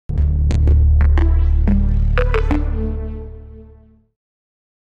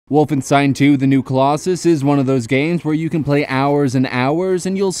Wolfenstein 2: The New Colossus is one of those games where you can play hours and hours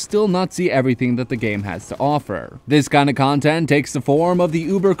and you'll still not see everything that the game has to offer. This kind of content takes the form of the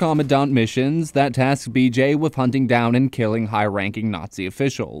Uberkommandant missions that task BJ with hunting down and killing high-ranking Nazi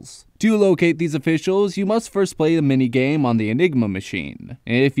officials. To locate these officials, you must first play the minigame on the Enigma Machine.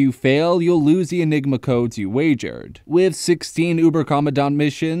 If you fail, you'll lose the Enigma Codes you wagered. With 16 Uberkommandant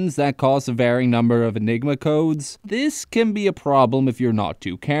missions that cost a varying number of Enigma Codes, this can be a problem if you're not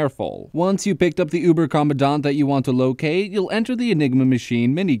too careful. Once you picked up the Uberkommandant that you want to locate, you'll enter the Enigma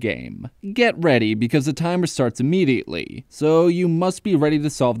Machine minigame. Get ready because the timer starts immediately, so you must be ready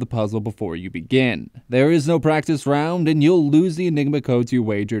to solve the puzzle before you begin. There is no practice round and you'll lose the Enigma Codes you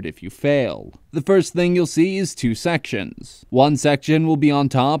wagered if you fail. The first thing you'll see is two sections. One section will be on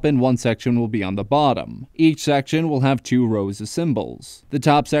top and one section will be on the bottom. Each section will have two rows of symbols. The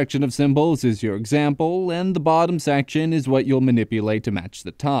top section of symbols is your example, and the bottom section is what you'll manipulate to match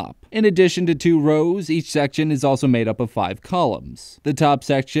the top. In addition to two rows, each section is also made up of 5 columns. The top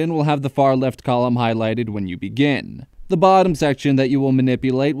section will have the far left column highlighted when you begin. The bottom section that you will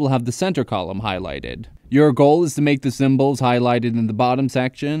manipulate will have the center column highlighted. Your goal is to make the symbols highlighted in the bottom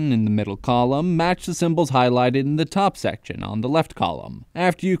section, in the middle column, match the symbols highlighted in the top section, on the left column.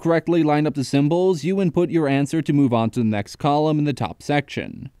 After you correctly line up the symbols, you input your answer to move on to the next column in the top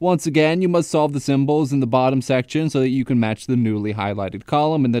section. Once again, you must solve the symbols in the bottom section so that you can match the newly highlighted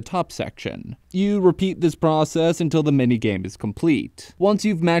column in the top section. You repeat this process until the minigame is complete. Once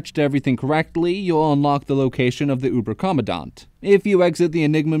you've matched everything correctly, you'll unlock the location of the Uberkommandant. If you exit the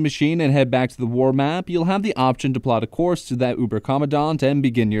Enigma Machine and head back to the war map, you'll have the option to plot a course to that Uberkommandant and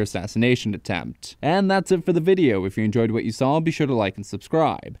begin your assassination attempt. And that's it for the video. If you enjoyed what you saw, be sure to like and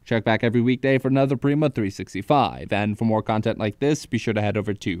subscribe. Check back every weekday for another Prima 365, and for more content like this, be sure to head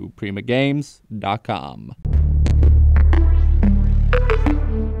over to primagames.com.